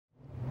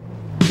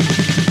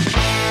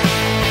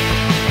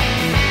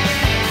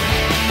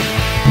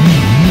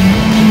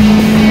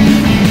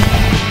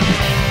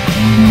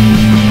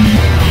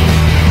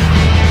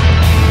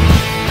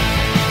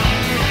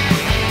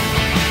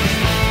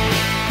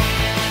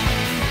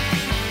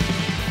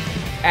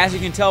as you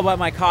can tell by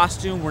my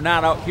costume, we're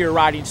not out here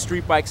riding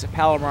street bikes at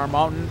Palomar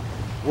Mountain.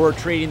 We're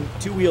trading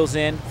 2 wheels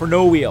in for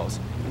no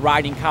wheels,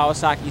 riding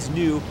Kawasaki's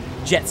new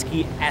Jet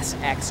Ski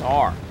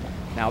SXR.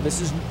 Now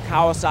this is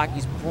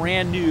Kawasaki's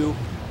brand new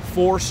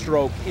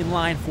 4-stroke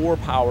inline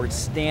 4-powered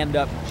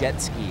stand-up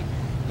jet ski.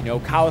 You know,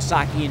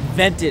 Kawasaki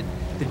invented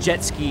the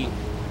jet ski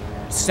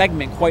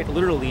segment quite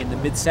literally in the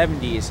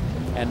mid-70s,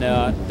 and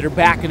they're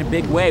back in a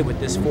big way with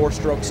this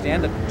 4-stroke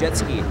stand-up jet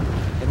ski.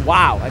 And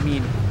wow, I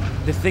mean,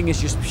 the thing is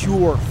just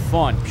pure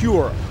fun,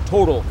 pure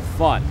total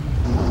fun.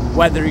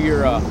 Whether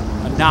you're a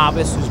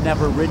novice who's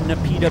never ridden a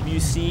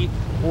PWC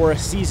or a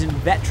seasoned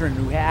veteran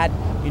who had,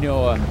 you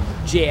know, a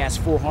JS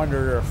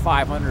 400 or a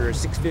 500 or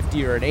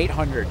 650 or an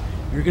 800,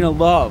 you're gonna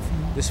love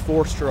this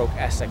 4-stroke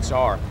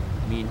SXR.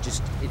 I mean,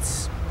 just,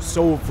 it's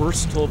so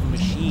versatile of a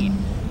machine.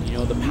 You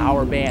know, the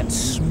power band's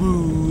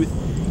smooth,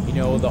 you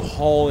know, the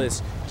hull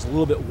is a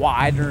little bit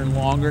wider and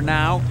longer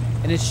now,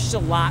 and it's just a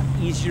lot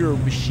easier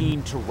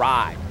machine to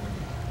ride.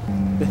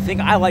 The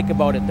thing I like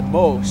about it the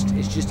most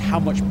is just how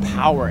much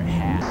power it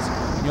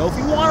has. You know, if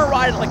you want to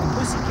ride it like a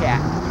pussycat,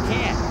 you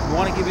can. If you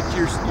want to give it to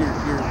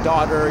your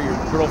daughter or your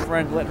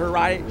girlfriend, let her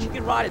ride it, she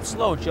can ride it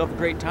slow and she'll have a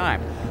great time.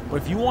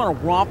 But if you want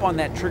to romp on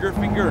that trigger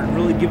finger and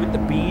really give it the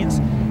beans,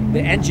 the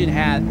engine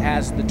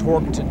has the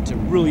torque to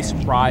really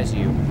surprise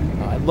you.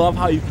 I love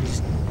how you can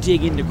just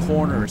dig into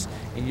corners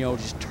and, you know,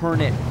 just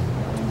turn it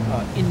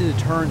into the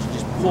turns and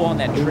just pull on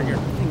that trigger.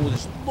 The thing will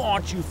just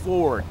launch you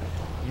forward.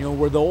 You know,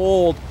 where the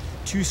old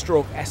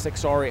 2-stroke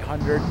SXR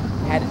 800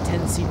 had a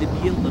tendency to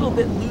be a little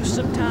bit loose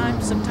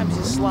sometimes. Sometimes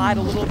you slide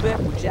a little bit,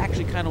 which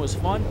actually kind of was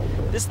fun.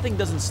 This thing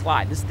doesn't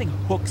slide. This thing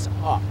hooks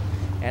up.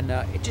 And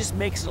it just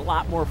makes it a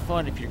lot more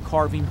fun if you're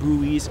carving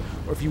buoys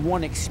or if you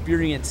want to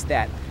experience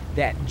that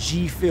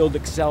G-filled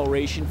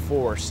acceleration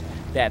force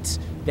that's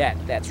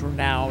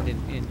renowned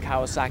in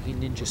Kawasaki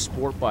Ninja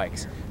sport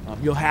bikes.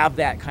 You'll have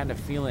that kind of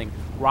feeling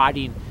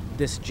riding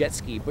this jet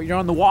ski, but you're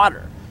on the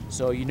water.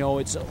 So, you know,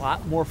 it's a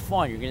lot more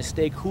fun. You're going to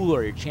stay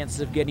cooler. Your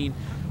chances of getting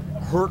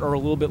hurt are a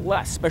little bit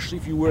less, especially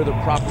if you wear the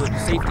proper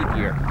safety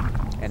gear.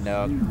 And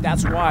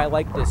that's why I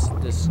like this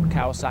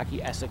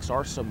Kawasaki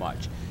SXR so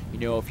much. You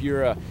know, if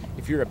you're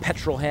a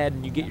petrol head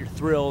and you get your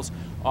thrills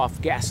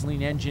off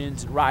gasoline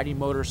engines and riding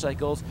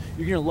motorcycles,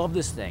 you're gonna love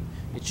this thing.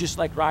 It's just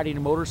like riding a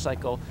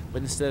motorcycle,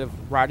 but instead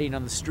of riding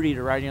on the street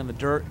or riding on the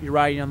dirt, you're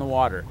riding on the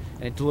water,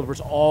 and it delivers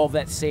all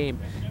that same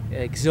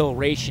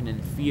exhilaration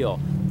and feel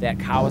that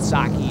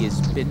Kawasaki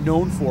has been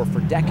known for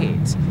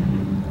decades.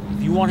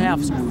 If you want to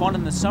have some fun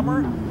in the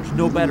summer, there's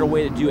no better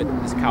way to do it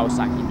than this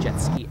Kawasaki Jet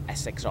Ski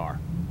SXR.